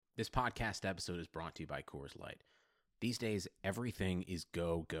This podcast episode is brought to you by Coors Light. These days, everything is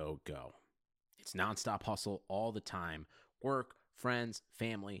go, go, go. It's nonstop hustle all the time. Work, friends,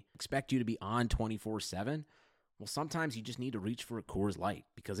 family expect you to be on 24/7. Well, sometimes you just need to reach for a Coors Light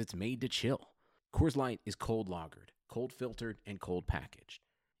because it's made to chill. Coors Light is cold lagered, cold filtered, and cold packaged.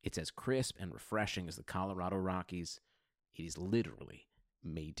 It's as crisp and refreshing as the Colorado Rockies. It is literally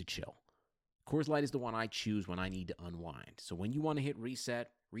made to chill. Coors Light is the one I choose when I need to unwind. So when you want to hit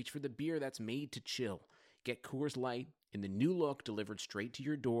reset, reach for the beer that's made to chill. Get Coors Light in the new look delivered straight to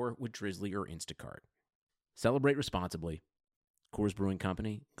your door with Drizzly or Instacart. Celebrate responsibly. Coors Brewing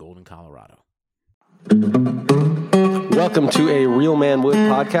Company, Golden, Colorado. Welcome to a Real Man Wood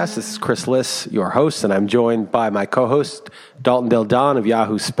podcast. This is Chris Liss, your host, and I'm joined by my co-host, Dalton of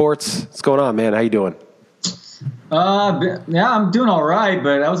Yahoo Sports. What's going on, man? How you doing? Yeah, I'm doing all right,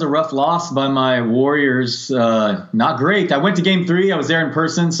 but that was a rough loss by my Warriors. Not great. I went to Game 3. I was there in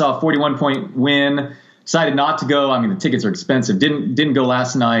person, saw a 41-point win. Decided not to go. I mean, the tickets are expensive. Didn't go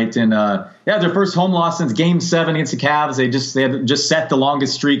last night, and their first home loss since Game 7 against the Cavs. They had just set the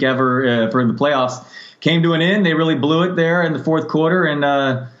longest streak ever for the playoffs. Came to an end. They really blew it there in the fourth quarter, and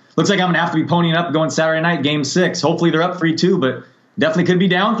looks like I'm gonna have to be ponying up going Saturday night, Game 6. Hopefully they're up 3-2, but definitely could be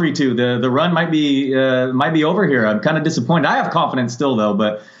down 3-2. The run might be over here. I'm kind of disappointed. I have confidence still though,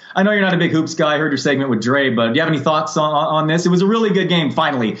 but I know you're not a big hoops guy. I heard your segment with Dre, but do you have any thoughts on this? It was a really good game.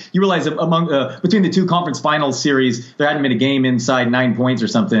 Finally, you realize that between the two conference finals series, there hadn't been a game inside 9 points or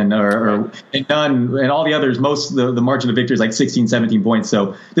something, and none, and all the others. Most the margin of victory is like 16, 17 points.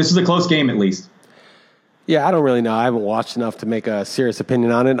 So this was a close game at least. Yeah, I don't really know. I haven't watched enough to make a serious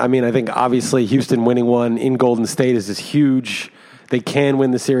opinion on it. I mean, I think obviously Houston winning one in Golden State is huge. They can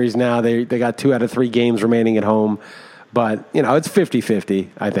win the series now. They got 2 out of 3 games remaining at home. But, it's 50-50,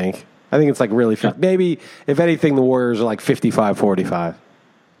 I think. I think it's like really 50. Maybe, if anything, the Warriors are like 55-45.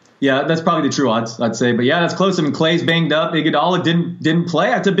 Yeah, that's probably the true odds, I'd say. But yeah, that's close. I mean, Clay's banged up. Iguodala didn't play.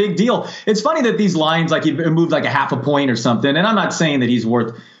 That's a big deal. It's funny that these lines, like he moved like a half a point or something. And I'm not saying that he's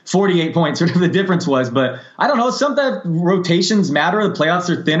worth 48 points, whatever the difference was. But I don't know. Sometimes rotations matter. The playoffs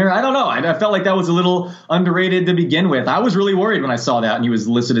are thinner. I don't know. I felt like that was a little underrated to begin with. I was really worried when I saw that and he was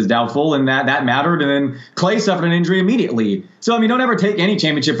listed as doubtful, and that mattered. And then Clay suffered an injury immediately. So, I mean, don't ever take any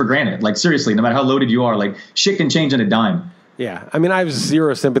championship for granted. Like, seriously, no matter how loaded you are, like, shit can change in a dime. Yeah, I mean, I have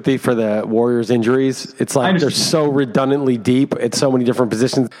zero sympathy for the Warriors' injuries. It's like they're so redundantly deep at so many different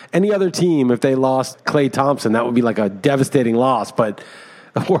positions. Any other team, if they lost Klay Thompson, that would be like a devastating loss. But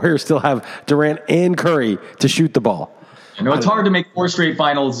the Warriors still have Durant and Curry to shoot the ball. I know it's hard to make 4 straight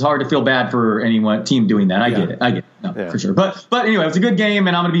finals. It's hard to feel bad for any team doing that. I get it. No, for sure. But anyway, it was a good game,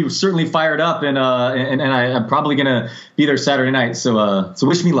 and I'm going to be certainly fired up, and I'm probably going to be there Saturday night. So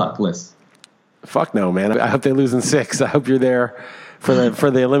wish me luck, Liss. Fuck no, man. I hope they lose in 6. I hope you're there for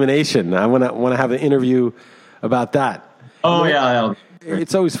the elimination. I want to have an interview about that. Oh, yeah.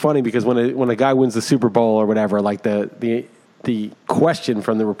 It's always funny because when a guy wins the Super Bowl or whatever, like the question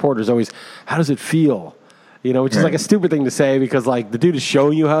from the reporter is always, how does it feel? Which is like a stupid thing to say because like the dude is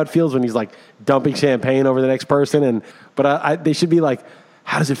showing you how it feels when he's like dumping champagne over the next person. But they should be like,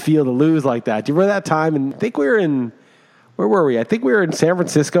 how does it feel to lose like that? Do you remember that time? And I think we were in... Where were we? I think we were in San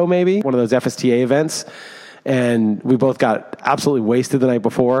Francisco, maybe, one of those FSTA events, and we both got absolutely wasted the night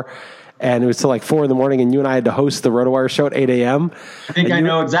before, and it was till like 4 a.m, and you and I had to host the RotoWire show at 8 a.m. I think I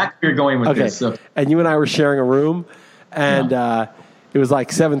know exactly where you're going with this. So. And you and I were sharing a room, and it was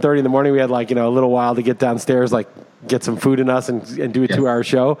like 7:30 in the morning. We had like, a little while to get downstairs, like get some food in us and do a 2-hour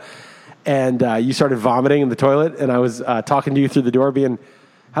show, and you started vomiting in the toilet, and I was talking to you through the door being,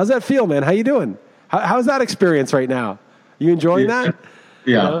 how's that feel, man? How you doing? How's that experience right now? You enjoying that?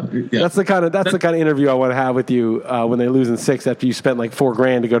 Yeah. That's the kind of interview I want to have with you when they lose in 6 after you spent like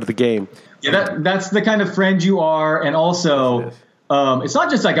 $4,000 to go to the game. Yeah, that's the kind of friend you are, and also it's not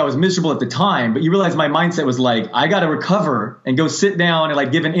just like I was miserable at the time, but you realize my mindset was like I got to recover and go sit down and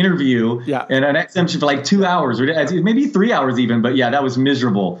like give an interview and an exemption for like 2 hours or maybe 3 hours even. But yeah, that was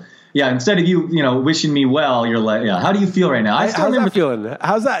miserable. Yeah, instead of you wishing me well, you're like, how do you feel right now? How's that feeling?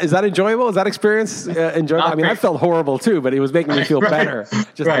 How's that? Is that enjoyable? Is that experience enjoyable? I mean, I felt horrible too, but it was making me feel better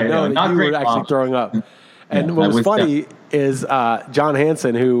just to know that you were actually throwing up. And what was funny is John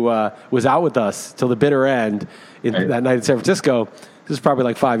Hansen, who was out with us till the bitter end that night in San Francisco. This is probably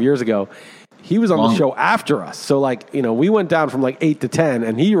like 5 years ago. He was on the show after us. So like, we went down from like 8 to 10,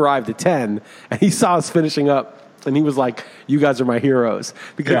 and he arrived at 10, and he saw us finishing up. And he was like, you guys are my heroes.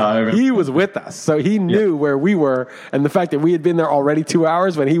 Because he was with us. So he knew where we were. And the fact that we had been there already 2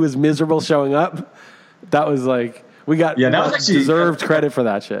 hours when he was miserable showing up, that was like, we got deserved credit for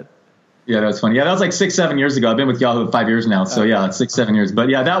that shit. Yeah, that was funny. Yeah, that was like 6-7 years ago. I've been with Yahoo 5 years now. So yeah, it's 6-7 years. But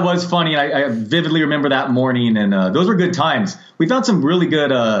yeah, that was funny. I vividly remember that morning, and those were good times. We found some really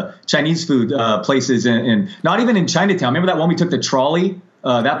good Chinese food places, and not even in Chinatown. Remember that one we took the trolley?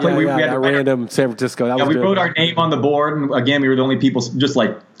 That place we had that random San Francisco. That was we good. wrote our name on the board, and again, we were the only people, just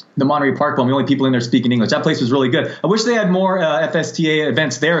like the Monterey Park one, the only people in there speaking English. That place was really good. I wish they had more FSTA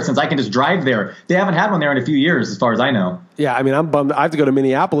events there, since I can just drive there. They haven't had one there in a few years, as far as I know. Yeah, I mean, I'm bummed. I have to go to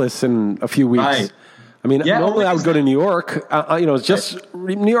Minneapolis in a few weeks. Right. I mean, normally I would go to New York. It's just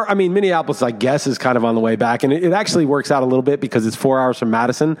New York. I mean, Minneapolis, I guess, is kind of on the way back, and it actually works out a little bit because it's 4 hours from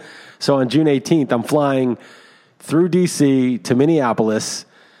Madison. So on June 18th, I'm flying through D.C. to Minneapolis,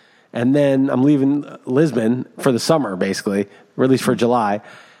 and then I'm leaving Lisbon for the summer, basically, or at least for July.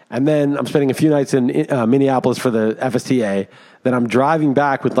 And then I'm spending a few nights in Minneapolis for the FSTA. Then I'm driving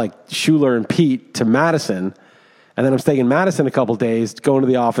back with like Schuler and Pete to Madison. And then I'm staying in Madison a couple days, going to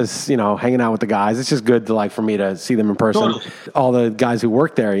the office, hanging out with the guys. It's just good to for me to see them in person. Totally. All the guys who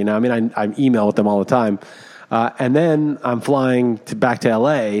work there, I mean, I email with them all the time. And then I'm flying back to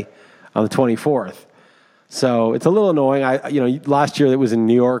LA on the 24th. So it's a little annoying. Last year it was in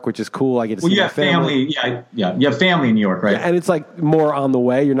New York, which is cool. I get to see my family. Yeah. You have family in New York, right? Yeah, and it's more on the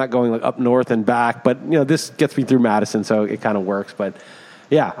way. You're not going up north and back. But this gets me through Madison, so it kind of works. But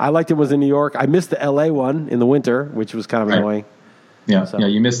yeah, I liked it. Was in New York. I missed the LA one in the winter, which was kind of annoying. Yeah, so. Yeah,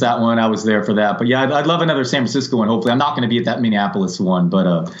 you missed that one. I was there for that. But yeah, I'd love another San Francisco one. Hopefully, I'm not going to be at that Minneapolis one.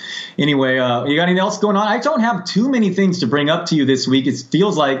 But anyway, you got anything else going on? I don't have too many things to bring up to you this week. It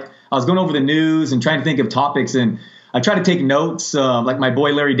feels like I was going over the news and trying to think of topics, and I try to take notes. Like my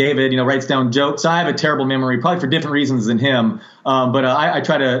boy Larry David, writes down jokes. I have a terrible memory, probably for different reasons than him. But I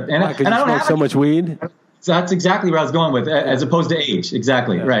try to, and I don't have so much weed. So that's exactly where I was going with, as opposed to age.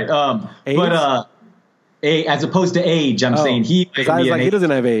 Exactly right. But as opposed to age, I'm saying he doesn't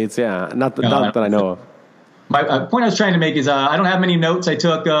have AIDS. Yeah, not that I know of. My point I was trying to make is I don't have many notes I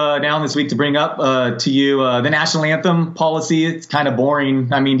took down this week to bring up to you. The national anthem policy, it's kind of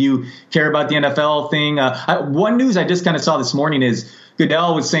boring. I mean, do you care about the NFL thing? One news I just kind of saw this morning is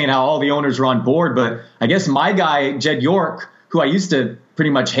Goodell was saying how all the owners were on board, but I guess my guy, Jed York, who I used to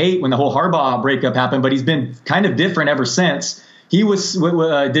pretty much hate when the whole Harbaugh breakup happened, but he's been kind of different ever since. He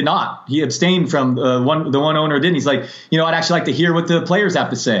did not. He abstained from the one owner didn't. He's like, I'd actually like to hear what the players have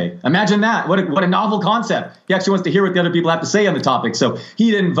to say. Imagine that. What a novel concept. He actually wants to hear what the other people have to say on the topic. So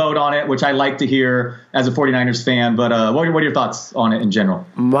he didn't vote on it, which I like to hear as a 49ers fan. But what are your thoughts on it in general?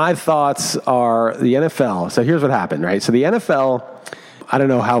 My thoughts are the NFL. So here's what happened, right? So the NFL, I don't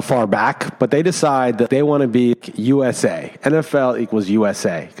know how far back, but they decide that they want to be USA. NFL equals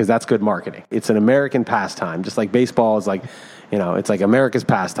USA because that's good marketing. It's an American pastime, just like baseball is like, it's like America's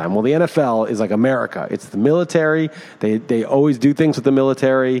pastime. Well, the NFL is like America. It's the military. They always do things with the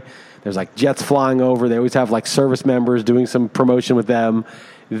military. There's jets flying over. They always have service members doing some promotion with them.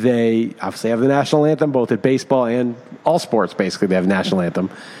 They obviously have the national anthem, both at baseball and all sports, basically. They have a national anthem.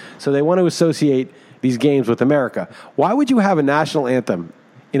 So they want to associate these games with America. Why would you have a national anthem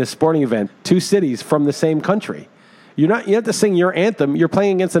in a sporting event, two cities from the same country? You have to sing your anthem. You're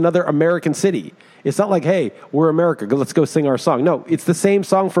playing against another American city. It's not like, hey, we're America, let's go sing our song. No, it's the same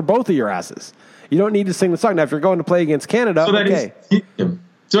song for both of your asses. You don't need to sing the song. Now, if you're going to play against Canada,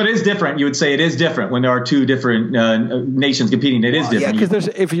 So it is different. You would say it is different when there are two different nations competing. It is different. Yeah, because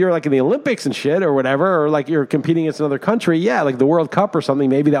if you're in the Olympics and shit or whatever, or you're competing against another country, like the World Cup or something,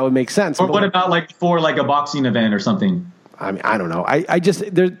 maybe that would make sense. Or what about for a boxing event or something? I mean, I don't know. I just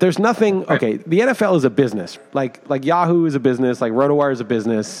there's nothing. Okay, the NFL is a business. Like Yahoo is a business. Like RotoWire is a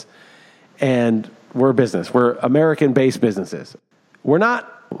business, and we're a business. We're American-based businesses. We're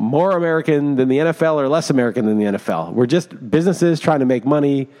not more American than the NFL or less American than the NFL. We're just businesses trying to make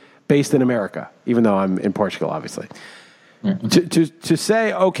money based in America. Even though I'm in Portugal, obviously. To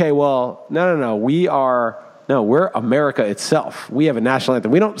say, okay, well, no, we're America itself. We have a national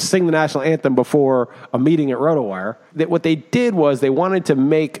anthem. We don't sing the national anthem before a meeting at RotoWire. What they did was they wanted to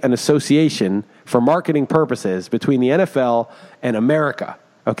make an association for marketing purposes between the NFL and America.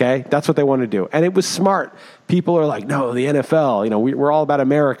 Okay? That's what they wanted to do. And it was smart. People are like, no, the NFL, we're all about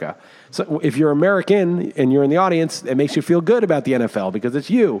America. So if you're American and you're in the audience, it makes you feel good about the NFL because it's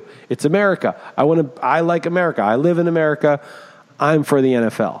you. It's America. I like America. I live in America. I'm for the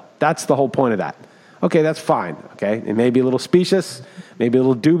NFL. That's the whole point of that. Okay, that's fine. Okay, it may be a little specious, maybe a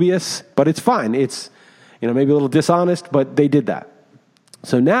little dubious, but it's fine. It's, maybe a little dishonest, but they did that.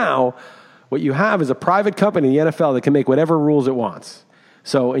 So now what you have is a private company, the NFL, that can make whatever rules it wants.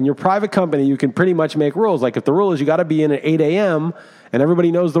 So in your private company, you can pretty much make rules. Like if the rule is you got to be in at 8 a.m. and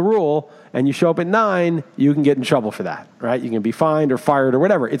everybody knows the rule, and you show up at 9, you can get in trouble for that, right? You can be fined or fired or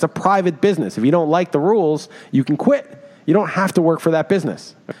whatever. It's a private business. If you don't like the rules, you can quit. You don't have to work for that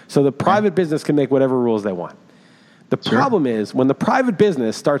business. So the private business can make whatever rules they want. The problem is when the private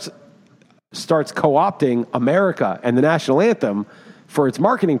business starts co-opting America and the national anthem for its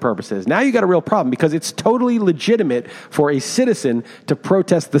marketing purposes, now you got a real problem because it's totally legitimate for a citizen to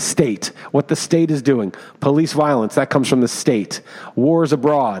protest the state, what the state is doing. Police violence, that comes from the state. Wars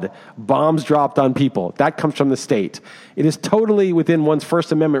abroad, bombs dropped on people, that comes from the state. It is totally within one's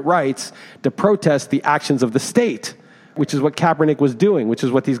First Amendment rights to protest the actions of the state, which is what Kaepernick was doing, which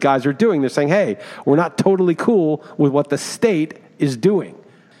is what these guys are doing. They're saying, hey, we're not totally cool with what the state is doing.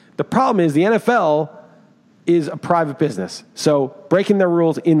 The problem is the NFL is a private business. So breaking their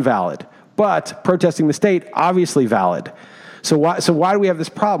rules, invalid. But protesting the state, obviously valid. So why do we have this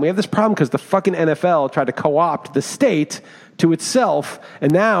problem? We have this problem because the fucking NFL tried to co-opt the state to itself,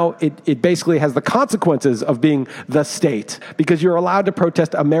 and now it basically has the consequences of being the state because you're allowed to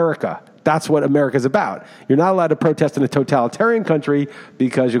protest America. That's what America's about. You're not allowed to protest in a totalitarian country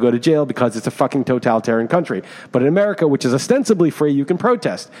because you'll go to jail because it's a fucking totalitarian country. But in America, which is ostensibly free, you can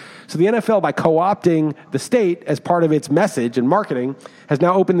protest. So the NFL, by co-opting the state as part of its message and marketing, has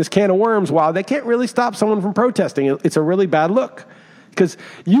now opened this can of worms. While they can't really stop someone from protesting, it's a really bad look. Because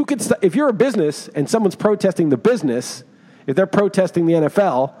you could, if you're a business and someone's protesting the business, if they're protesting the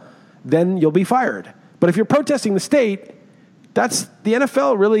NFL, then you'll be fired. But if you're protesting the state, that's the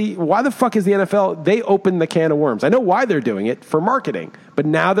NFL really. Why the fuck is the NFL? They opened the can of worms. I know why they're doing it, for marketing. But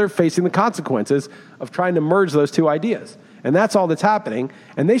now they're facing the consequences of trying to merge those two ideas. And that's all that's happening.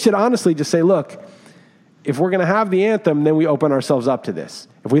 And they should honestly just say, look, if we're going to have the anthem, then we open ourselves up to this.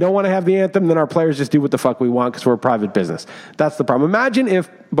 If we don't want to have the anthem, then our players just do what the fuck we want because we're a private business. That's the problem. Imagine if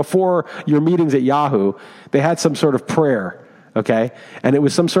before your meetings at Yahoo, they had some sort of prayer, okay? And it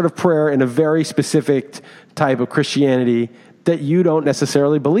was some sort of prayer in a very specific type of Christianity that you don't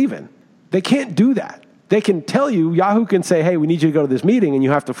necessarily believe in. They can't do that. They can tell you, Yahoo can say, hey, we need you to go to this meeting and you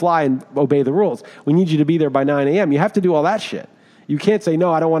have to fly and obey the rules. We need you to be there by 9 a.m. You have to do all that shit. You can't say,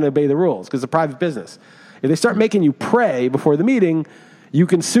 no, I don't want to obey the rules because it's a private business. If they start making you pray before the meeting, you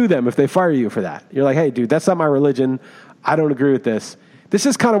can sue them if they fire you for that. You're like, hey, dude, that's not my religion. I don't agree with this. This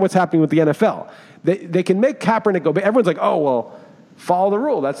is kind of what's happening with the NFL. They can make Kaepernick obey. Everyone's like, oh, well, follow the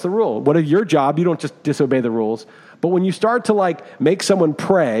rule. That's the rule. What is your job? You don't just disobey the rules. But when you start to like make someone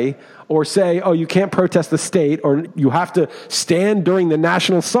pray or say, oh, you can't protest the state or you have to stand during the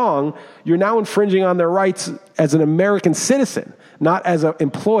national song, you're now infringing on their rights as an American citizen, not as an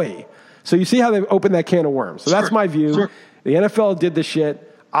employee. So you see how they've opened that can of worms. So that's my view. Sure. The NFL did this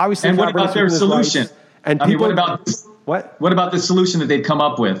shit. Obviously, and what about their solution? And people, what about this? What about the solution that they've come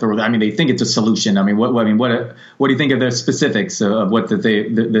up with? Or they think it's a solution. What do you think of the specifics of what what's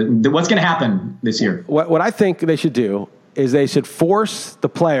going to happen this year? What I think they should do is they should force the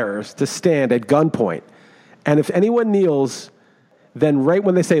players to stand at gunpoint, and if anyone kneels, then right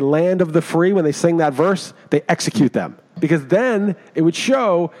when they say "Land of the Free," when they sing that verse, they execute them because then it would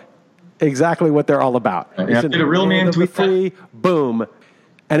show exactly what they're all about. Yeah. Did a real man tweet free? That? Boom.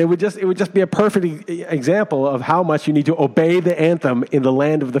 And it would just be a perfect example of how much you need to obey the anthem in the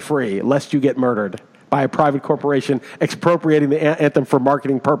land of the free, lest you get murdered by a private corporation expropriating the anthem for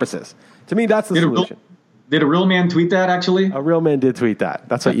marketing purposes. To me, that's the solution. Did a real man tweet that, actually? A real man did tweet that.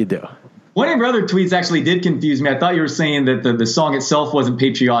 That's what you do. One of your other tweets actually did confuse me. I thought you were saying that the song itself wasn't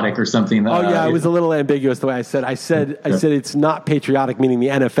patriotic or something. Oh, yeah, it was a little ambiguous the way I said. I said it's not patriotic, meaning the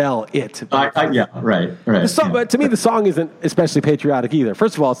NFL, yeah, right. But to me, the song isn't especially patriotic either.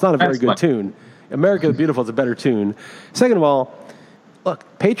 First of all, it's not a very good tune. America the Beautiful is a better tune. Second of all,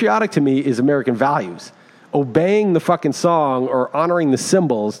 look, patriotic to me is American values. Obeying the fucking song or honoring the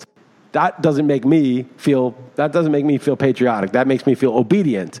symbols, that doesn't make me feel patriotic. That makes me feel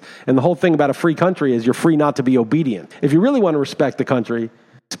obedient. And the whole thing about a free country is you're free not to be obedient. If you really want to respect the country,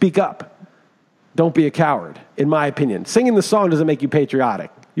 speak up. Don't be a coward, in my opinion. Singing the song doesn't make you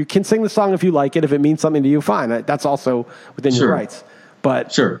patriotic. You can sing the song if you like it. If it means something to you, fine. That's also within your rights.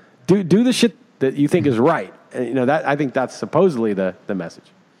 But do the shit that you think is right. And, that I think that's supposedly the message.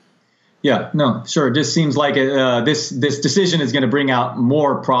 Yeah, no, sure. It just seems like this decision is going to bring out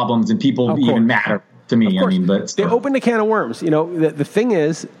more problems and people even matter to me. But they opened a can of worms. The thing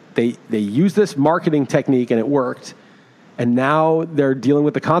is, they used this marketing technique and it worked, and now they're dealing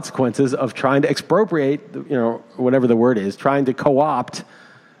with the consequences of trying to expropriate, whatever the word is, trying to co-opt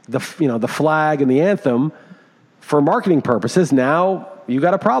the flag and the anthem for marketing purposes. Now, You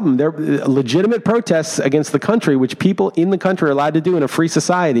got a problem. There are legitimate protests against the country, which people in the country are allowed to do in a free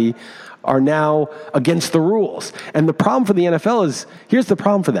society, are now against the rules. And the problem for the NFL is, here's the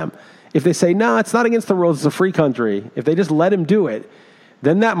problem for them. If they say, no, it's not against the rules, it's a free country, if they just let him do it,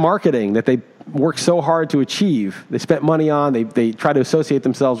 then that marketing that they worked so hard to achieve, they spent money on, they try to associate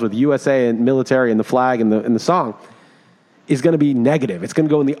themselves with USA and military and the flag and the song, is going to be negative. It's going to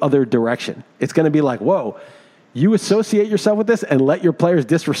go in the other direction. It's going to be like, whoa, you associate yourself with this and let your players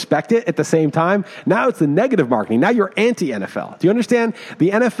disrespect it at the same time. Now it's the negative marketing. Now you're anti-NFL. Do you understand? The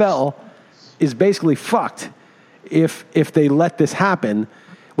NFL is basically fucked if they let this happen.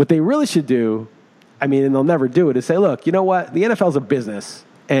 What they really should do, and they'll never do it, is say, look, you know what? The NFL is a business,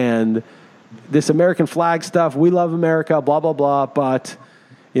 and this American flag stuff, we love America, blah, blah, blah, but,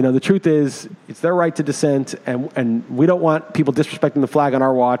 the truth is it's their right to dissent, and we don't want people disrespecting the flag on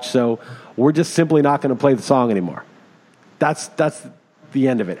our watch, so we're just simply not going to play the song anymore. That's the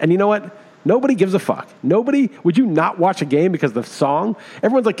end of it. And you know what? Nobody gives a fuck. Would you not watch a game because of the song?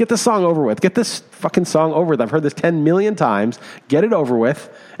 Everyone's like, get this song over with. Get this fucking song over with. I've heard this 10 million times. Get it over with,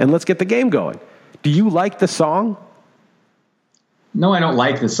 and let's get the game going. Do you like the song? No, I don't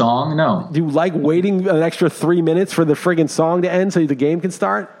like the song, no. Do you like waiting an extra 3 minutes for the friggin' song to end so the game can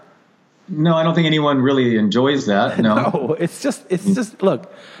start? No, I don't think anyone really enjoys that, no. No, it's just,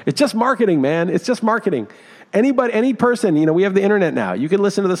 look, it's just marketing, man. It's just marketing. Any person, we have the internet now. You can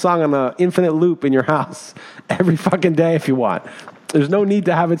listen to the song on an infinite loop in your house every fucking day if you want. There's no need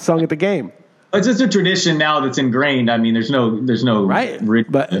to have it sung at the game. It's just a tradition now that's ingrained. There's no right,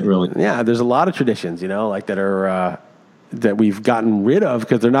 but really. Yeah, there's a lot of traditions, that are that we've gotten rid of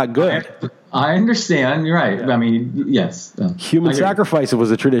because they're not good. I understand. You're right. Yeah. Yes. Human sacrifice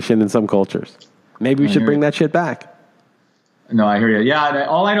was a tradition in some cultures. Maybe we should bring that shit back. No, I hear you. Yeah,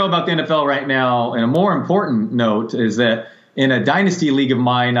 all I know about the NFL right now, and a more important note, is that in a dynasty league of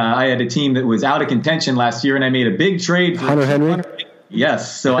mine, I had a team that was out of contention last year, and I made a big trade for Hunter Henry.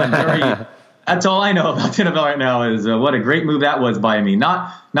 Yes, so I'm very. That's all I know about the NFL right now is what a great move that was by me.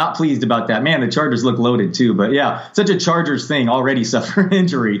 Not pleased about that. Man, the Chargers look loaded too. But yeah, such a Chargers thing, already suffer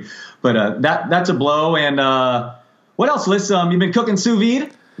injury. But that's a blow. And what else, Liss? You've been cooking sous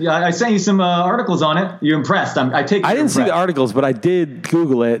vide? Yeah, I sent you some articles on it. You're impressed. I didn't see the articles, but I did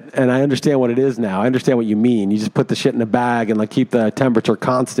Google it, and I understand what it is now. I understand what you mean. You just put the shit in a bag and keep the temperature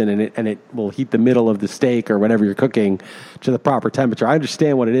constant, and it will heat the middle of the steak or whatever you're cooking to the proper temperature. I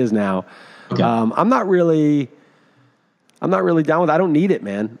understand what it is now. Okay. I'm not really down with it. I don't need it,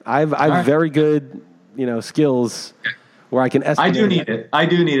 man. I've very good, skills where I can estimate. I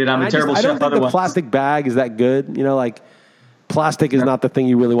do need it. I'm a terrible chef. I don't think the plastic bag is that good. Plastic is not the thing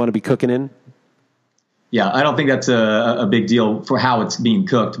you really want to be cooking in. Yeah, I don't think that's a big deal for how it's being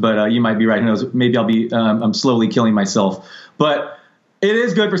cooked, but you might be right. Who knows? Maybe I'll be I'm slowly killing myself. But it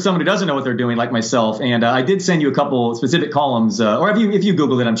is good for someone who doesn't know what they're doing, like myself. And I did send you a couple specific columns, or if you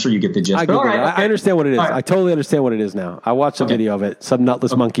Google it, I'm sure you get the gist. I understand what it is. Right. I totally understand what it is now. I watched a video of it. Some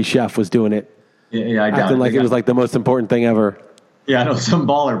nutless monkey chef was doing it. Yeah, I doubt acting like it was the most important thing ever. Yeah, I know some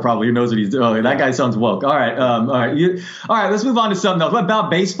baller probably who knows what he's doing. Oh, that guy sounds woke. All right, all right. Let's move on to something else. What about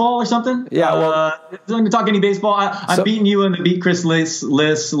baseball or something? Yeah, going to talk any baseball? I'm beating you in the Beat Chris Liss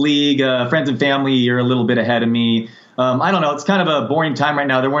League. Friends and family, you're a little bit ahead of me. I don't know. It's kind of a boring time right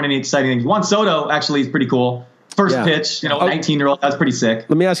now. There weren't any exciting things. Juan Soto actually is pretty cool. First pitch, 19-year-old. That's pretty sick.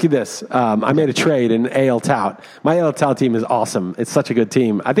 Let me ask you this. I made a trade in AL Tout. My AL Tout team is awesome. It's such a good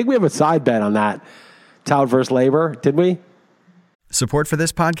team. I think we have a side bet on that. Tout versus Labor. Did we? Support for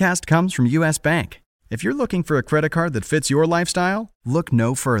this podcast comes from U.S. Bank. If you're looking for a credit card that fits your lifestyle, look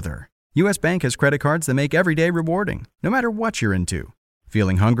no further. U.S. Bank has credit cards that make every day rewarding, no matter what you're into.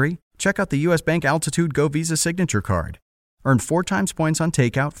 Feeling hungry? Check out the U.S. Bank Altitude Go Visa Signature Card. Earn 4 times points on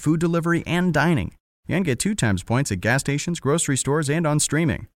takeout, food delivery, and dining. And get 2 times points at gas stations, grocery stores, and on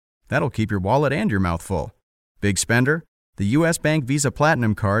streaming. That'll keep your wallet and your mouth full. Big spender? The U.S. Bank Visa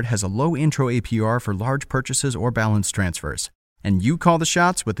Platinum Card has a low intro APR for large purchases or balance transfers. And you call the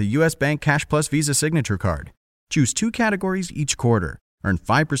shots with the U.S. Bank Cash Plus Visa Signature Card. Choose 2 categories each quarter. Earn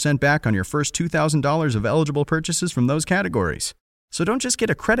 5% back on your first $2,000 of eligible purchases from those categories. So don't just get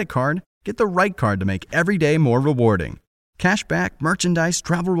a credit card, get the right card to make every day more rewarding. Cashback, merchandise,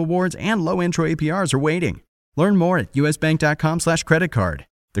 travel rewards, and low intro APRs are waiting. Learn more at usbank.com/creditcard.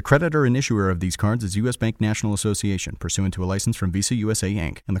 The creditor and issuer of these cards is U.S. Bank National Association, pursuant to a license from Visa USA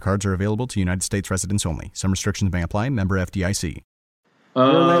Inc., and the cards are available to United States residents only. Some restrictions may apply. Member FDIC. Your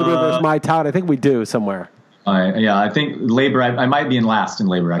Labor versus my Tout. I think we do somewhere. I think Labor. I might be in last in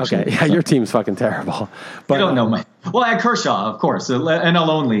Labor, actually. Okay, yeah, your team's fucking terrible. But I don't know. Well, I had Kershaw, of course, NL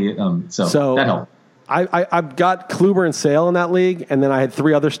only, so that helped. I've got Kluber and Sale in that league, and then I had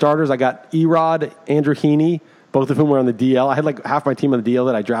 3 other starters. I got Erod, Andrew Heaney, both of whom were on the DL. I had like half my team on the DL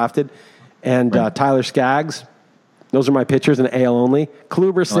that I drafted, and Tyler Skaggs. Those are my pitchers in AL only.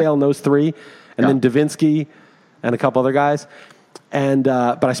 Kluber, Sale, and those 3, and then Davinsky and a couple other guys. And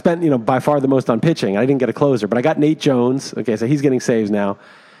but I spent by far the most on pitching. I didn't get a closer, but I got Nate Jones. Okay, so he's getting saves now.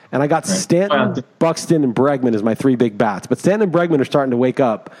 And I got Stanton, Buxton, and Bregman as my 3 big bats. But Stanton and Bregman are starting to wake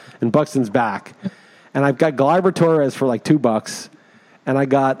up, and Buxton's back. And I've got Gleyber Torres for like $2. And I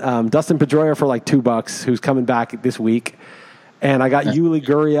got Dustin Pedroia for like $2, who's coming back this week. And I got Yuli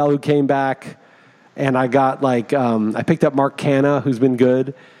Gurriel, who came back. And I got I picked up Mark Canha, who's been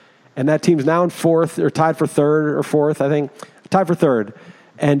good. And that team's now in 4th, or tied for 3rd or 4th, I think. Tied for 3rd.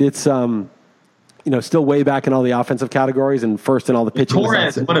 And it's still way back in all the offensive categories and 1st in all the pitching.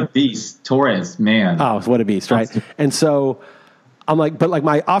 Torres, what a beast. Torres, man. Oh, what a beast, right? And so I'm like, but like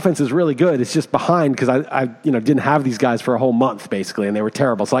my offense is really good. It's just behind because I didn't have these guys for a whole month basically, and they were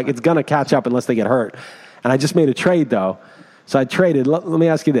terrible. So like it's going to catch up unless they get hurt. And I just made a trade though. So I traded. Let me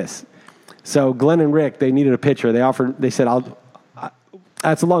ask you this. So Glenn and Rick, they needed a pitcher. They said,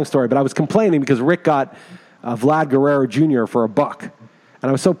 that's a long story, but I was complaining because Rick got Vlad Guerrero Jr. for $1. And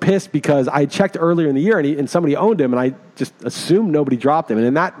I was so pissed because I checked earlier in the year and somebody owned him, and I just assumed nobody dropped him. And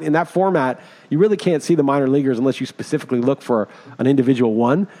in that format, you really can't see the minor leaguers unless you specifically look for an individual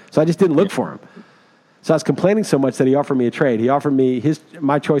one. So I just didn't look for him. So I was complaining so much that he offered me a trade. He offered me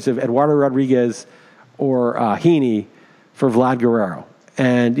my choice of Eduardo Rodriguez or Heaney for Vlad Guerrero.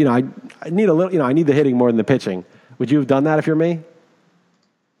 And I need a little. I need the hitting more than the pitching. Would you have done that if you're me?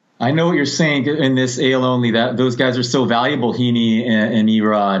 I know what you're saying in this AL only, that those guys are so valuable, Heaney and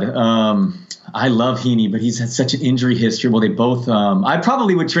Erod. I love Heaney, but he's had such an injury history. Well, they both. I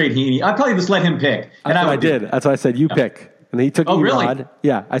probably would trade Heaney. I'd probably just let him pick. And I did. That's why I said you pick. And he took Erod. Really?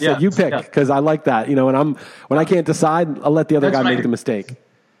 Yeah, I said you pick because I like that. When I can't decide, I'll let the other guy make the mistake.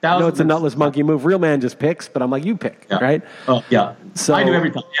 It's a nutless monkey move. Real man just picks, but I'm like, you pick, right? Oh, yeah. So I do every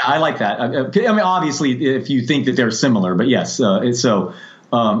time. Yeah, I like that. I mean, obviously, if you think that they're similar, but yes.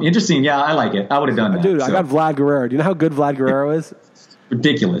 Interesting. Yeah, I like it. I would have done that. Dude, I got Vlad Guerrero. Do you know how good Vlad Guerrero is?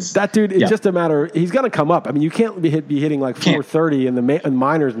 Ridiculous. That dude, it's just a matter. He's going to come up. I mean, you can't be hitting like 430 in the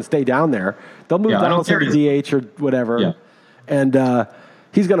minors and stay down there. They'll move down to the DH or whatever. Yeah. And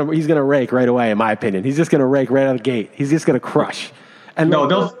he's gonna rake right away, in my opinion. He's just going to rake right out of the gate. He's just going to crush. And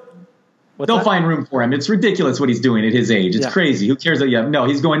they'll find room for him. It's ridiculous what he's doing at his age. It's crazy. Who cares? No,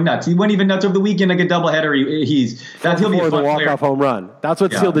 he's going nuts. He went even nuts over the weekend like a doubleheader. He'll be a fun player. Walk-off home run. That's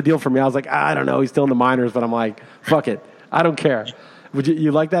what sealed the deal for me. I was like, I don't know. He's still in the minors, but I'm like, fuck it. I don't care. Would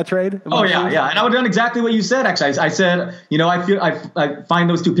you like that trade? Oh yeah. And I would have done exactly what you said. Actually, I said, I find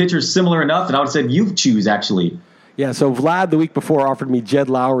those two pitchers similar enough that I would have said you choose actually. Yeah. So Vlad the week before offered me Jed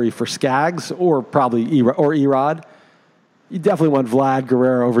Lowry for Skaggs or probably Erod. You definitely want Vlad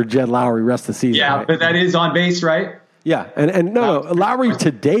Guerrero over Jed Lowry rest of the season. Yeah, right? But that is on base, right? Yeah, and no, Lowry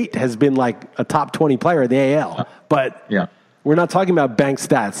to date has been like a top 20 player in the AL, but we're not talking about bank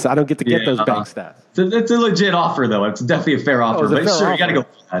stats. I don't get to get those bank stats. It's a legit offer, though. It's definitely a fair offer. But sure, you got to go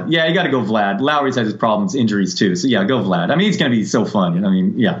Vlad. Yeah, you got to go Vlad. Lowry's had his problems, injuries too. So yeah, go Vlad. I mean, he's going to be so fun.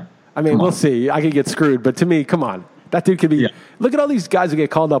 I mean, we'll see. I could get screwed, but to me, come on. That dude could be. Yeah. Look at all these guys who get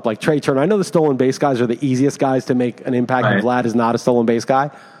called up, like Trey Turner. I know the stolen base guys are the easiest guys to make an impact, and Vlad is not a stolen base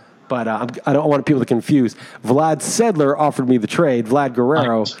guy. But I don't want people to confuse. Vlad Sedler offered me the trade. Vlad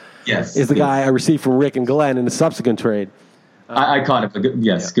Guerrero is the guy I received from Rick and Glenn in a subsequent trade. I caught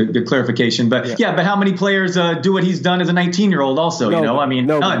it. Good clarification. But but how many players do what he's done as a 19-year-old also, none.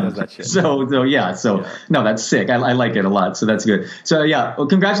 Does that shit. So no, that's sick. I like it a lot. So that's good. So well,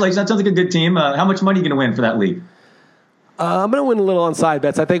 congratulations. That sounds like a good team. How much money are you going to win for that league? I'm going to win a little on side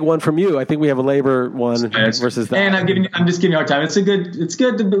bets. I think one from you. I think we have a labor one versus that. And I'm just giving you a hard time. It's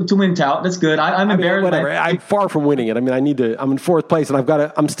good to win tout. That's good. I'm embarrassed. Whatever. I'm far from winning it. I mean, I'm in 4th place, and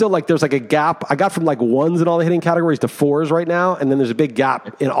I'm still like, there's like a gap. I got from like 1s in all the hitting categories to 4s right now, and then there's a big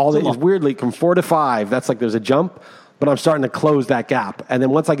gap in all the. It's weirdly from 4 to 5. That's like there's a jump, but I'm starting to close that gap. And then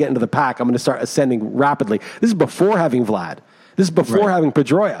once I get into the pack, I'm going to start ascending rapidly. This is before having Vlad. This is before having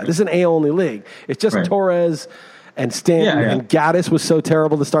Pedroia. This is an AL only league. It's just Torres and Stanton and Gaddis was so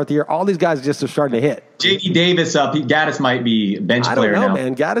terrible to start the year. All these guys just are starting to hit. J.D. Davis up. Gaddis might be bench player now. I don't know,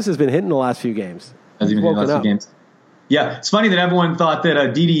 man. Gaddis has been hitting the last few games. Has he been hitting the last few games? Yeah, it's funny that everyone thought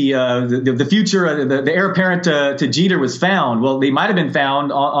that Didi, the future, the heir apparent to Jeter was found. Well, they might have been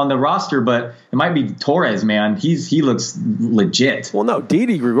found on the roster, but it might be Torres, man. He looks legit. Well, no,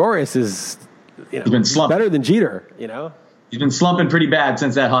 Didi Gregorius is he's been slumping. Better than Jeter, He's been slumping pretty bad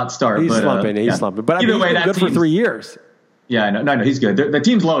since that hot start. He's slumping. But either way, that's good for 3 years. Yeah, no, he's good. The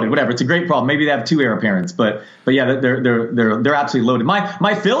team's loaded. Whatever, it's a great problem. Maybe they have 2 heir apparents, but yeah, they're absolutely loaded.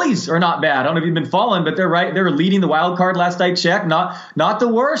 My Phillies are not bad. I don't know if you've been following, but they're right. They're leading the wild card last I checked. Not the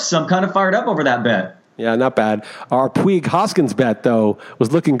worst. I'm kind of fired up over that bet. Yeah, not bad. Our Puig Hoskins bet though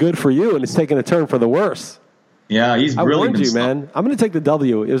was looking good for you, and it's taking a turn for the worse. Yeah, he's really. I warned you, man. I'm going to take the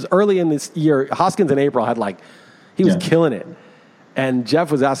W. It was early in this year. Hoskins in April had he was killing it. And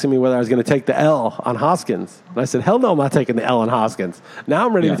Jeff was asking me whether I was going to take the L on Hoskins. And I said, hell no, I'm not taking the L on Hoskins. Now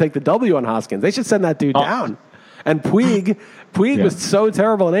I'm ready to take the W on Hoskins. They should send that dude down. And Puig was so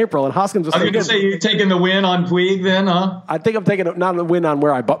terrible in April, and Hoskins was so good. I was going to say, you're taking the win on Puig then, huh? I think I'm taking not a win on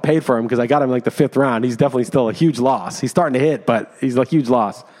where I paid for him because I got him the 5th round. He's definitely still a huge loss. He's starting to hit, but he's a huge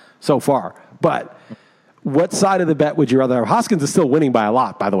loss so far. But what side of the bet would you rather have? Hoskins is still winning by a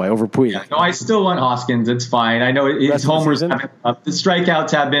lot, by the way, over Puig. Yeah, no, I still want Hoskins. It's fine. I know his homers, the strikeouts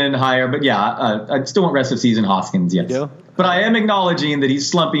have been higher, but yeah, I still want rest of season Hoskins, yes. Yeah. But I am acknowledging that he's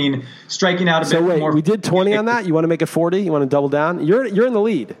slumping, striking out a bit more. So wait, we did 20 on that? You want to make it 40? You want to double down? You're in the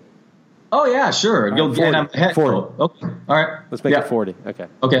lead. Oh, yeah, sure. Right, You'll get 40. 40. Oh, okay. All right. Let's make it 40. Okay.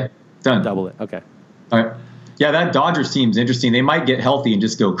 Okay. Done. Double it. Okay. All right. Yeah, that Dodgers team's interesting. They might get healthy and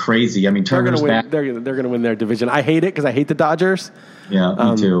just go crazy. I mean, Turner's back. They're going to win their division. I hate it because I hate the Dodgers. Yeah,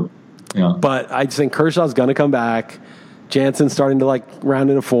 me too. Yeah. But I just think Kershaw's going to come back. Jansen's starting to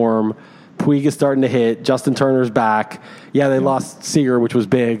round into form. Puig is starting to hit. Justin Turner's back. Yeah, they lost Seager, which was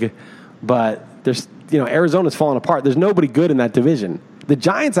big. But there's Arizona's falling apart. There's nobody good in that division. The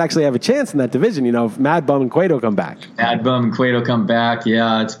Giants actually have a chance in that division, if Mad Bum and Cueto come back. Mad Bum and Cueto come back,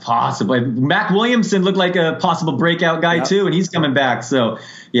 yeah, it's possible. Mac Williamson looked like a possible breakout guy too, and he's coming back. So,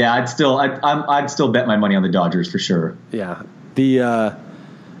 yeah, I'd still bet my money on the Dodgers for sure. Yeah,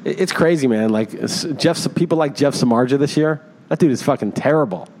 it's crazy, man. People like Jeff Samardzija this year. That dude is fucking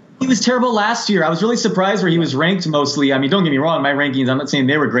terrible. He was terrible last year. I was really surprised where he was ranked mostly. I mean, don't get me wrong, my rankings, I'm not saying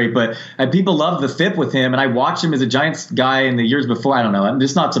they were great, but people loved the FIP with him, and I watched him as a Giants guy in the years before. I don't know. I'm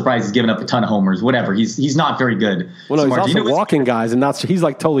just not surprised he's given up a ton of homers. Whatever. He's not very good. Well, no, he's also walking guys, and he's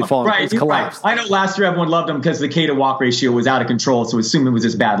totally fallen. Right, he's collapsed. Right. I know last year everyone loved him because the K to walk ratio was out of control, so assume it was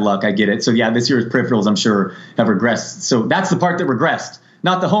just bad luck. I get it. So, yeah, this year's peripherals, I'm sure, have regressed. So that's the part that regressed.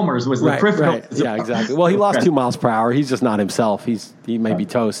 Not the homers, was the peripheral. Right. Yeah, exactly. Well, he lost 2 miles per hour. He's just not himself. He may be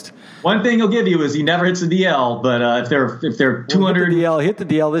toast. One thing he'll give you is he never hits the DL, but if they're 200, hit the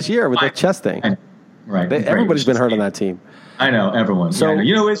DL this year with the chest thing. Right. Everybody's been hurt on that team. I know, everyone. So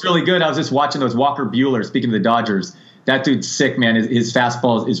who is really good? I was just watching those Walker Buehler. Speaking of the Dodgers, that dude's sick, man. His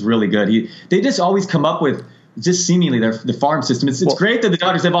fastball is really good. They just always come up with just seemingly the farm system. It's great that the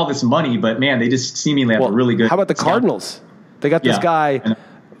Dodgers have all this money, but man, they just seemingly have a really good. How about the Cardinals? They got this guy,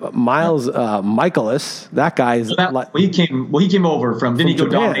 Miles Michaelis. That guy is. He came over from. Didn't he go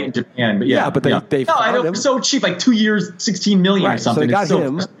dominate in Japan? But they found him so cheap, 2 years, $16 million or something. So they got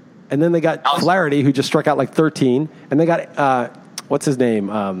him, and then they got Flaherty, who just struck out 13, and they got what's his name?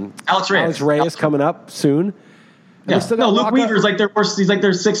 Alex Reyes coming up soon. Yeah. Luke Weaver's their worst. He's their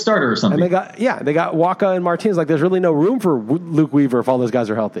 6th starter or something. And they got Waka and Martinez. There's really no room for Luke Weaver if all those guys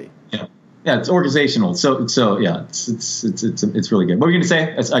are healthy. Yeah. Yeah, it's organizational. So yeah, it's really good. What were you going to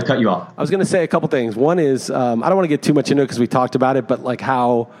say? I cut you off. I was going to say a couple things. One is I don't want to get too much into it because we talked about it, but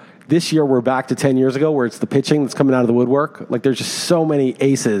how this year we're back to 10 years ago where it's the pitching that's coming out of the woodwork. There's just so many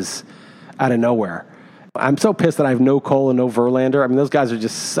aces out of nowhere. I'm so pissed that I have no Cole and no Verlander. I mean, those guys are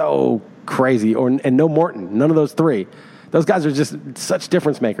just so crazy. And no Morton. None of those 3. Those guys are just such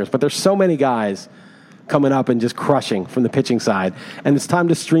difference makers. But there's so many guys coming up and just crushing from the pitching side. And it's time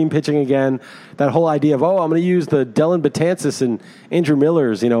to stream pitching again. That whole idea of, I'm going to use the Dylan Betances and Andrew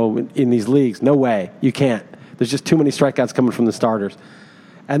Millers, in these leagues. No way. You can't. There's just too many strikeouts coming from the starters.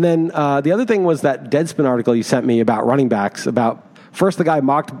 And then the other thing was that Deadspin article you sent me about running backs, about first the guy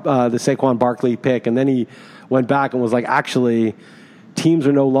mocked the Saquon Barkley pick, and then he went back and was actually, teams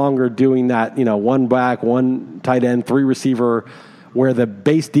are no longer doing that, 1 back, 1 tight end, 3 receiver, where the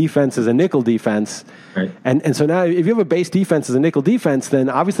base defense is a nickel defense. Right. And so now if you have a base defense as a nickel defense, then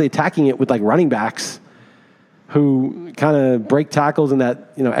obviously attacking it with running backs who kind of break tackles and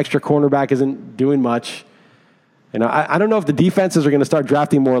that, extra cornerback isn't doing much. I don't know if the defenses are going to start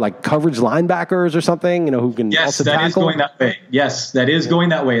drafting more coverage linebackers or something, who can also tackle. Yes, that is going that way. Yes, that is going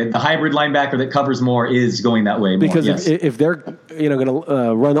that way. The hybrid linebacker that covers more is going that way. Because if they're going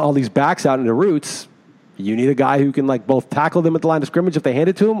to run all these backs out into routes, you need a guy who can both tackle them at the line of scrimmage if they hand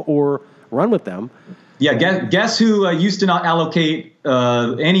it to him or run with them. Yeah, guess who used to not allocate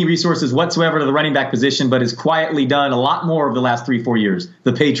any resources whatsoever to the running back position, but has quietly done a lot more over the last 3-4 years?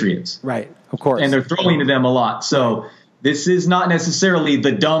 The Patriots. Right, of course. And they're throwing to them a lot. So, This is not necessarily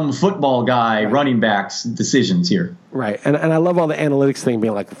the dumb football guy running backs decisions here. Right. And I love all the analytics thing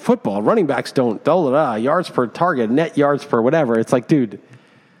being like, football, running backs don't, yards per target, net yards per whatever. It's like, dude,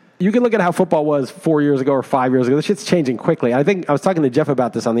 you can look at how football was 4 years ago or 5 years ago. This shit's changing quickly. I think I was talking to Jeff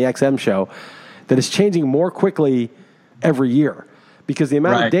about this on the XM show, that it's changing more quickly every year because the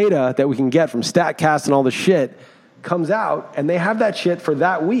amount of data that we can get from StatCast and all the shit comes out, and they have that shit for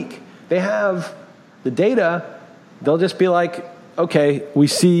that week. They have the data. They'll just be like, okay, we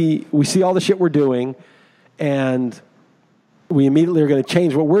see all the shit we're doing, and we immediately are going to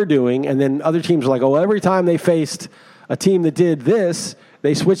change what we're doing. And then other teams are like, oh, every time they faced a team that did this,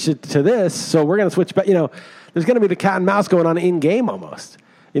 they switched it to this, so we're going to switch back. There's going to be the cat and mouse going on in game almost.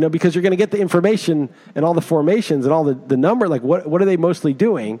 Because you're going to get the information and all the formations and all the number, like what are they mostly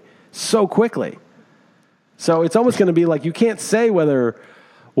doing so quickly. So it's almost going to be like you can't say whether,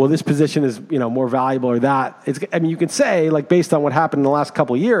 well, this position is more valuable or that. You can say like based on what happened in the last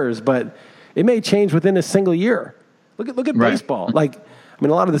couple of years, but it may change within a single year. Look at baseball. Like, a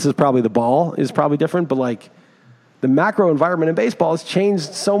lot of this is probably the ball is probably different, but like the macro environment in baseball has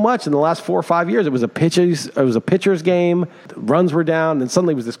changed so much in the last 4 or 5 years. It was a pitcher's game. The runs were down, and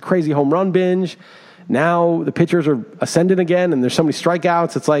suddenly it was this crazy home run binge. Now the pitchers are ascending again, and there's so many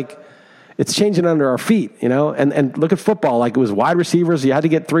strikeouts. It's like it's changing under our feet, And look at football. Like, it was wide receivers. You had to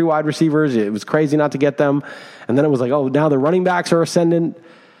get 3 wide receivers. It was crazy not to get them. And then it was like, oh, now the running backs are ascendant.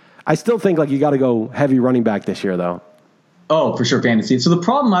 I still think like you got to go heavy running back this year, though. Oh, for sure, fantasy. So the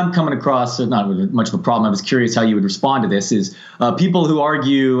problem I'm coming across, not really much of a problem, I was curious how you would respond to this, is people who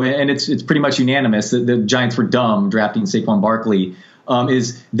argue, and it's pretty much unanimous, that the Giants were dumb drafting Saquon Barkley,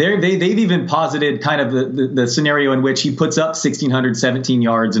 is they've even posited kind of the scenario in which he puts up 1,617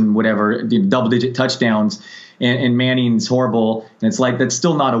 yards and whatever, double-digit touchdowns, and Manning's horrible, and it's like that's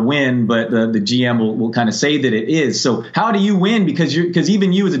still not a win, but the GM will kind of say that it is. So how do you win? Because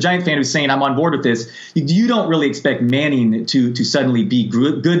even you as a Giant fan who's saying I'm on board with this, you don't really expect Manning to suddenly be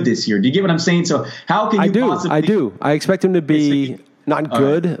good this year. Do you get what I'm saying? So how can you possibly? I do. I expect him to be not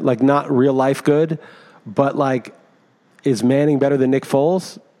good, like not real life good, but like, is Manning better than Nick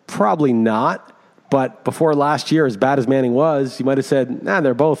Foles? Probably not. But before last year, as bad as Manning was, you might have said,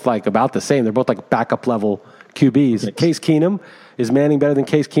 they're both like about the same. They're both like backup level QBs. Yes. Case Keenum, is Manning better than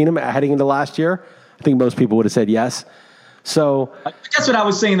Case Keenum heading into last year? I think most people would have said yes. So that's what I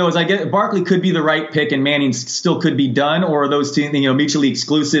was saying, though, is I get Barkley could be the right pick and Manning still could be done, or are those two mutually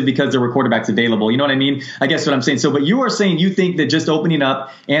exclusive because there were quarterbacks available? You know what I mean? I guess what I'm saying. So, but you are saying you think that just opening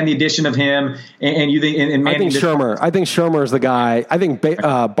up and the addition of him and you think and Manning. I think Shermer is the guy. I think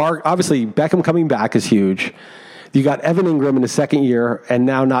obviously Beckham coming back is huge. You got Evan Ingram in his second year and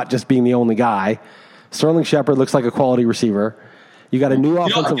now not just being the only guy. Sterling Shepard looks like a quality receiver. You got a new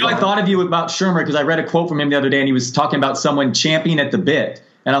offensive line. I thought of you about Shermer because I read a quote from him the other day, and he was talking about someone champing at the bit.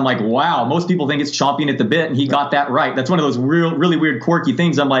 And I'm like, wow, most people think it's chomping at the bit, and he got that right. That's one of those really weird, quirky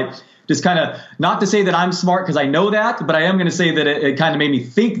things. I'm like, just kind of, not to say that I'm smart because I know that, but I am going to say that it kind of made me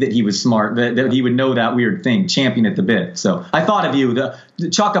think that he was smart, that he would know that weird thing, champing at the bit. So I thought of you.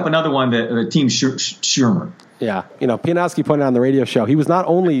 Chalk up another one, the team Shermer. Yeah. Pianowski pointed out on the radio show, he was not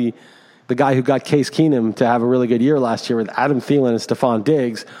only the guy who got Case Keenum to have a really good year last year with Adam Thielen and Stephon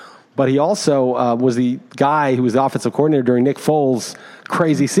Diggs, but he also was the guy who was the offensive coordinator during Nick Foles'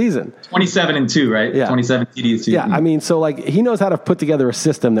 crazy season. 27-2, right? Yeah. 27 TDs. Yeah, so like he knows how to put together a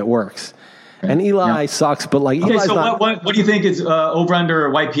system that works. Right. And Eli sucks, but like Eli's so not. What do you think is over under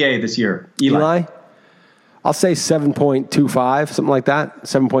YPA this year? Eli? I'll say 7.25, something like that.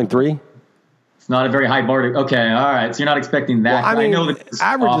 7.3. Not a very high bar. Okay, all right. So you're not expecting that. Well, I know that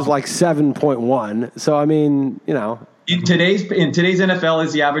average is like 7.1. So in today's NFL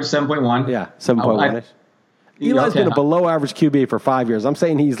is the average 7.1. Yeah, 7.1. Eli's been a below average QB for 5 years. I'm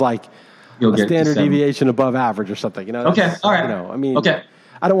saying he's like a standard deviation above average or something. Okay, all right. Okay.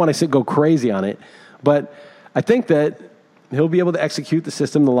 I don't want to go crazy on it, but I think that he'll be able to execute the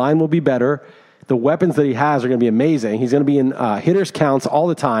system. The line will be better. The weapons that he has are going to be amazing. He's going to be in hitters counts all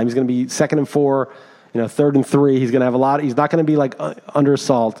the time. He's going to be 2nd and 4, 3rd and 3. He's going to have a lot. He's not going to be like under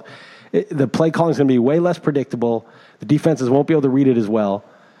assault. The play calling is going to be way less predictable. The defenses won't be able to read it as well.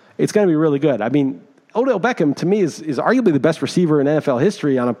 It's going to be really good. Odell Beckham to me is arguably the best receiver in NFL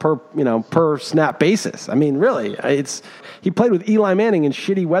history on a per snap basis. Really, he played with Eli Manning in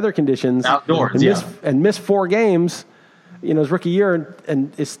shitty weather conditions outdoors, and missed 4 games. His rookie year,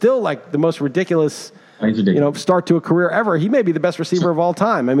 and is still like the most ridiculous, start to a career ever. He may be the best receiver of all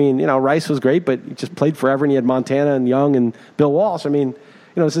time. Rice was great, but he just played forever, and he had Montana and Young and Bill Walsh.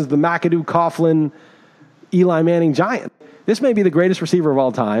 This is the McAdoo, Coughlin, Eli Manning giant. This may be the greatest receiver of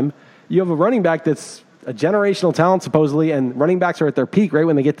all time. You have a running back that's a generational talent supposedly, and running backs are at their peak right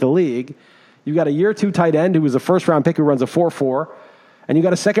when they get to the league. You've got a year 2 tight end who was a first-round pick who runs a 4.4, and you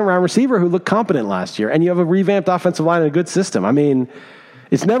got a second-round receiver who looked competent last year, and you have a revamped offensive line and a good system. I mean,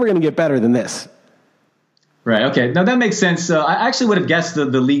 it's never going to get better than this. Right. Okay. Now that makes sense. I actually would have guessed the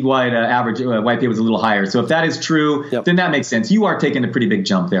league-wide average YPA was a little higher. So if that is true, then that makes sense. You are taking a pretty big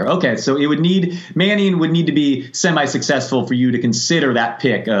jump there. Okay. So Manning would need to be semi-successful for you to consider that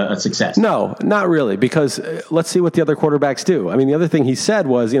pick a success. No, not really, because let's see what the other quarterbacks do. I mean, the other thing he said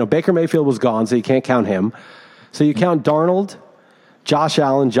was, Baker Mayfield was gone, so you can't count him. So you count Darnold, Josh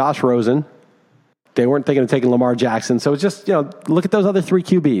Allen, Josh Rosen. They weren't thinking of taking Lamar Jackson. So it's just, look at those other 3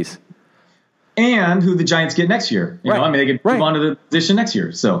 QBs. And who the Giants get next year. You know, I mean, they could move on to the position next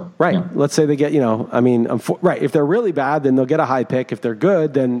year. So, Let's say they get, if they're really bad, then they'll get a high pick. If they're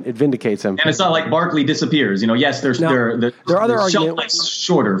good, then it vindicates them. And it's not like Barkley disappears. Yes, their other shelf life's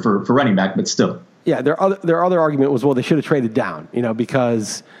shorter for running back, but still. Yeah, their other argument was, well, they should have traded down,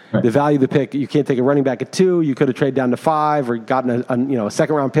 because the value of the pick, you can't take a running back at 2. You could have traded down to 5 or gotten a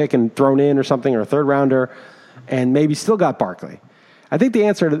second-round pick and thrown in or something, or a third-rounder, and maybe still got Barkley. I think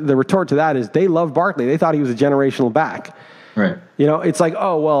the retort to that is they love Barkley. They thought he was a generational back. Right. It's like,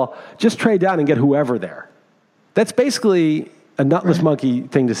 oh, well, just trade down and get whoever there. That's basically a nutless monkey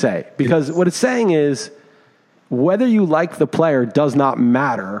thing to say, because what it's saying is whether you like the player does not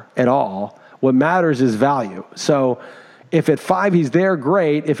matter at all. What matters is value. So if at 5 he's there,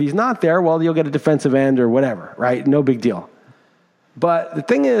 great. If he's not there, well, you'll get a defensive end or whatever, right? No big deal. But the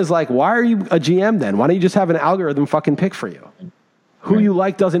thing is, like, why are you a GM then? Why don't you just have an algorithm fucking pick for you? Who you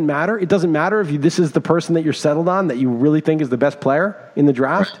like doesn't matter. It doesn't matter if this is the person that you're settled on that you really think is the best player in the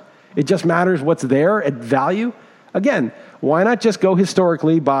draft. It just matters what's there at value. Again, why not just go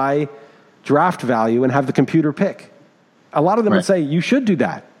historically by draft value and have the computer pick? A lot of them would say you should do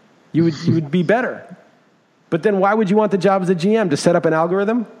that. You would be better. But then why would you want the job as a GM to set up an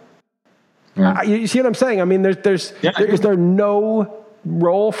algorithm? You see what I'm saying? I mean, is there no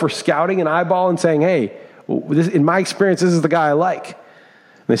role for scouting an eyeball and saying, hey, in my experience, this is the guy I like.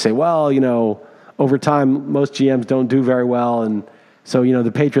 And they say, well, over time, most GMs don't do very well. And so,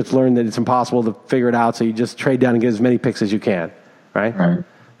 the Patriots learned that it's impossible to figure it out. So you just trade down and get as many picks as you can. Right.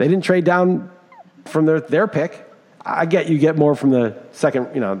 They didn't trade down from their pick. I get you get more from the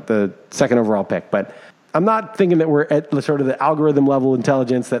second overall pick. But I'm not thinking that we're at sort of the algorithm level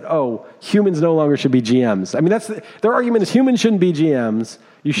intelligence that, humans no longer should be GMs. I mean, their argument is humans shouldn't be GMs.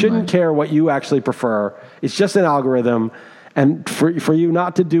 You shouldn't care what you actually prefer. It's just an algorithm. And for you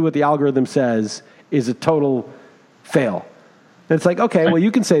not to do what the algorithm says is a total fail. And it's like, okay, well,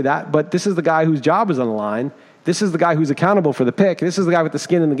 you can say that, but this is the guy whose job is on the line. This is the guy who's accountable for the pick. This is the guy with the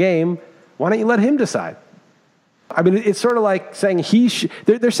skin in the game. Why don't you let him decide? I mean, it's sort of like saying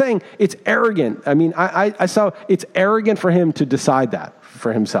they're saying it's arrogant. I mean, I saw it's arrogant for him to decide that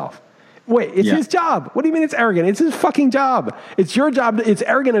for himself. Wait, it's his job. What do you mean it's arrogant? It's his fucking job. It's your job. It's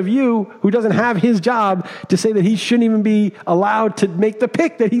arrogant of you who doesn't have his job to say that he shouldn't even be allowed to make the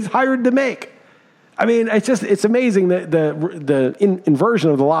pick that he's hired to make. I mean, it's amazing the inversion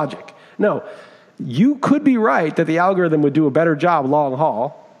of the logic. No, you could be right that the algorithm would do a better job long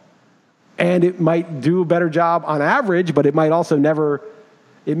haul, and it might do a better job on average, but it might also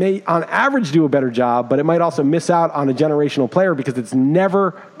it may on average do a better job, but it might also miss out on a generational player because it's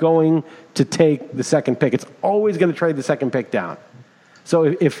never going to take the second pick. It's always going to trade the second pick down. So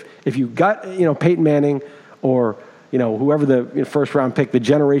if you got, Peyton Manning or, whoever the first round pick, the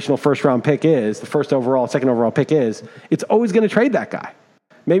generational first round pick is, the second overall pick is, it's always going to trade that guy.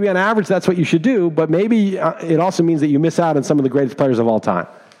 Maybe on average that's what you should do, but maybe it also means that you miss out on some of the greatest players of all time.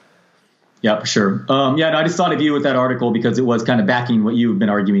 Yeah, for sure. I just thought of you with that article because it was kind of backing what you've been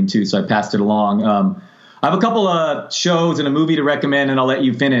arguing too, so I passed it along. I have a couple of shows and a movie to recommend, and I'll let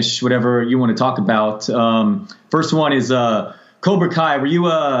you finish whatever you want to talk about. First one is Cobra Kai. Were you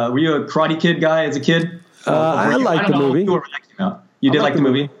a Karate Kid guy as a kid? I liked the movie. You did like the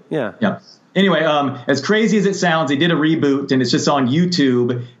movie? Yeah. Yeah. Anyway, as crazy as it sounds, they did a reboot, and it's just on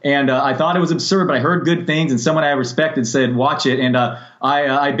YouTube. And I thought it was absurd, but I heard good things, and someone I respected said, watch it. And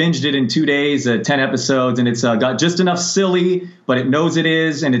I binged it in 2 days, 10 episodes, and it's got just enough silly, but it knows it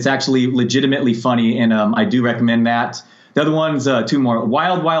is, and it's actually legitimately funny, and I do recommend that. The other one's 2 more.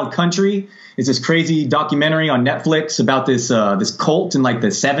 Wild Wild Country is this crazy documentary on Netflix about this cult in like the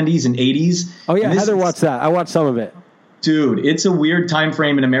 70s and 80s. Oh, yeah, Heather watched that. I watched some of it. Dude, it's a weird time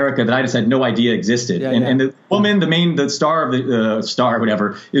frame in America that I just had no idea existed. And the woman, the star of the star,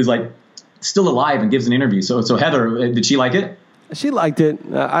 whatever, is like still alive and gives an interview. So Heather, did she like it? She liked it.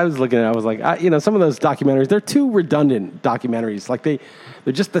 I was looking at it. I was like, some of those documentaries, they're too redundant documentaries. Like they're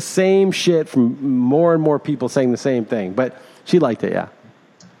just the same shit from more and more people saying the same thing. But she liked it, yeah.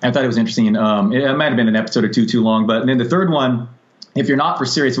 I thought it was interesting. It might have been an episode or two too long. But then the third one, if you're not for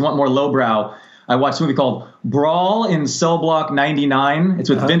serious and want more lowbrow, I watched a movie called Brawl in Cellblock 99. It's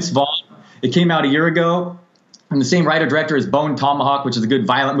with Vince Vaughn. It came out a year ago. And the same writer-director as Bone Tomahawk, which is a good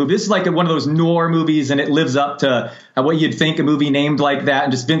violent movie. This is like one of those noir movies, and it lives up to what you'd think a movie named like that.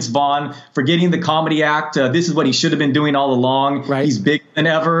 And just Vince Vaughn forgetting the comedy act. This is what he should have been doing all along. Right. He's bigger than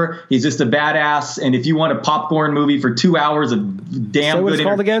ever. He's just a badass. And if you want a popcorn movie for 2 hours of damn good... What's it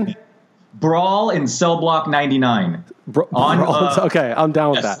called again? Brawl in Cellblock 99. Okay, I'm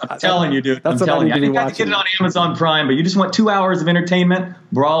down with that. I'm telling you, dude. That's I'm telling you. I think I could get it on Amazon Prime, but you just want 2 hours of entertainment.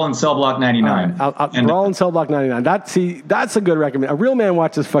 Brawl in Cellblock 99. Right, Brawl in Cellblock 99. That's a good recommendation. A real man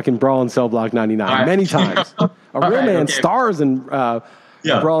watches fucking Brawl in Cellblock 99 many times. A real man stars in Brawl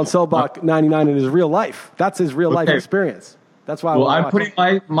in Cellblock 99 in his real life. That's his real life experience. That's why. Well, I'm putting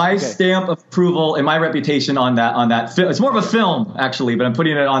my stamp of approval and my reputation on that. It's more of a film, actually, but I'm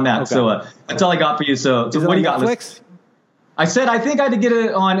putting it on that. Okay. So that's all I got for you. So what do you got? Netflix? I said I think I had to get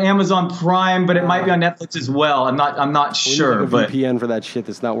it on Amazon Prime, but it might be on Netflix as well. I'm not sure. But VPN for that shit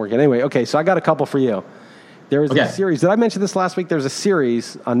that's not working. Anyway, okay. So I got a couple for you. There was a series. Did I mention this last week? There's a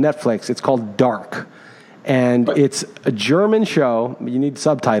series on Netflix. It's called Dark, and it's a German show. You need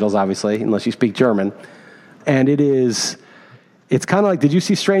subtitles, obviously, unless you speak German. And it's kind of like, did you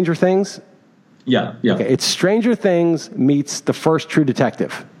see Stranger Things? Yeah. Okay, it's Stranger Things meets The First True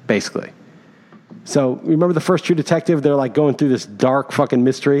Detective, basically. So remember The First True Detective? They're like going through this dark fucking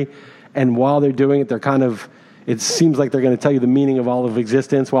mystery, and while they're doing it, it seems like they're going to tell you the meaning of all of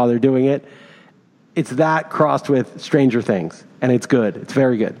existence while they're doing it. It's that crossed with Stranger Things, and it's good. It's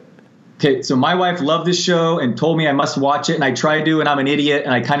very good. Okay, so my wife loved this show and told me I must watch it, and I tried to, and I'm an idiot,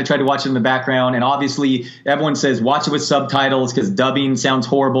 and I kind of tried to watch it in the background, and obviously everyone says watch it with subtitles because dubbing sounds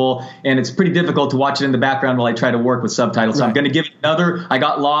horrible, and it's pretty difficult to watch it in the background while I try to work with subtitles. So I'm going to give it another. I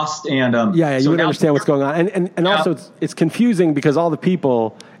got lost, and you would understand what's going on, and also it's confusing because all the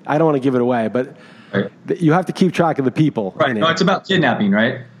people. I don't want to give it away, but you have to keep track of the people. Right? No, it's about kidnapping,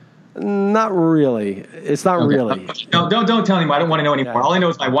 right? Not really. It's not really. No, don't tell anymore. I don't want to know anymore. All I know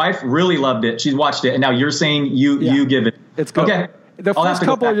is my wife really loved it. She's watched it, and now you're saying you give it. It's good. Okay. The first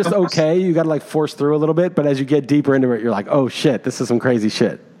couple are just okay. You got to force through a little bit, but as you get deeper into it, you're like, oh shit, this is some crazy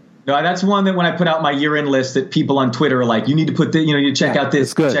shit. No, that's one that when I put out my year-end list, that people on Twitter are like, you need to put you need to check out this.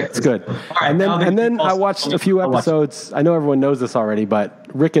 It's good. It's good. All right, and then I watched a few episodes. I know everyone knows this already, but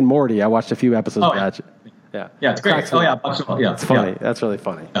Rick and Morty. I watched a few episodes of that. Yeah, it's great. Oh, yeah. It's funny. Yeah. That's really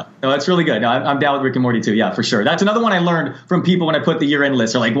funny. Yeah. No, that's really good. No, I'm down with Rick and Morty, too. Yeah, for sure. That's another one I learned from people when I put the year-end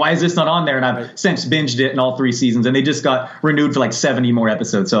list. They're like, why is this not on there? And I've since binged it in all 3 seasons, and they just got renewed for like 70 more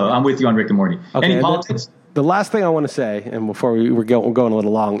episodes. So I'm with you on Rick and Morty. Okay, any politics? The last thing I want to say, and before we're going a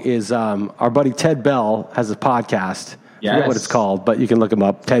little long, is our buddy Ted Bell has a podcast. I forget what it's called, but you can look him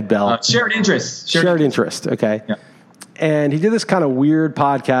up. Ted Bell. Shared Interest. Shared Interest, okay. Yeah. And he did this kind of weird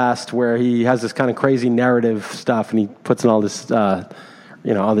podcast where he has this kind of crazy narrative stuff, and he puts in all this, all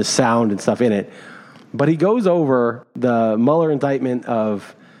this sound and stuff in it. But he goes over the Mueller indictment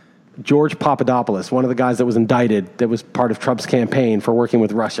of George Papadopoulos, one of the guys that was indicted that was part of Trump's campaign for working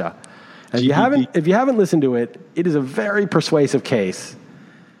with Russia. And if you haven't listened to it, it is a very persuasive case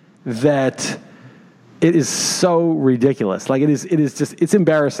that it is so ridiculous. Like it is just, it's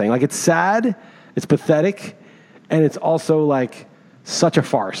embarrassing. Like it's sad, it's pathetic. And it's also like such a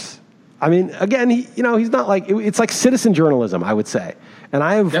farce. I mean, again, he's not like, it's like citizen journalism, I would say. And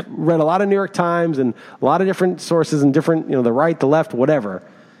I have read a lot of New York Times and a lot of different sources and different, the right, the left, whatever.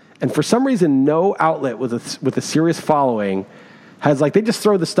 And for some reason, no outlet with a serious following has they just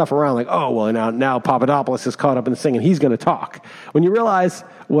throw this stuff around like, oh, well, now Papadopoulos is caught up in this thing and he's going to talk. When you realize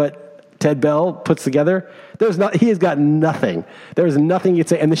what Ted Bell puts together, he has got nothing. There's nothing you'd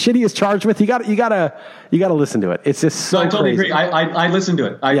say. And the shit he is charged with, you gotta listen to it. It's just so I totally crazy. agree. I listened to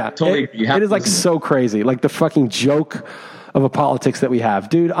it. Totally agree. It is so crazy. Like the fucking joke of a politics that we have.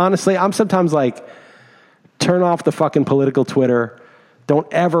 Dude, honestly, I'm sometimes like, turn off the fucking political Twitter. Don't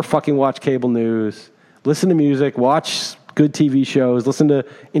ever fucking watch cable news. Listen to music. Watch good TV shows. Listen to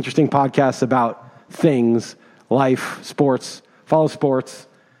interesting podcasts about things, life, sports. Follow sports.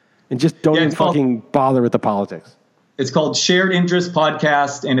 And just don't even fucking bother with the politics. It's called Shared Interest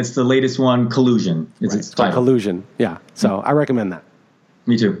Podcast, and it's the latest one, Collusion. It's called Collusion, yeah. So I recommend that.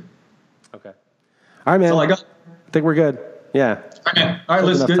 Me too. Okay. All right, man. That's all I got. I think we're good. Yeah. All right, man. All right,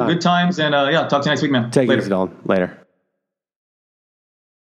 Liss, good times, and talk to you next week, man. Take it easy, Dalton. Later.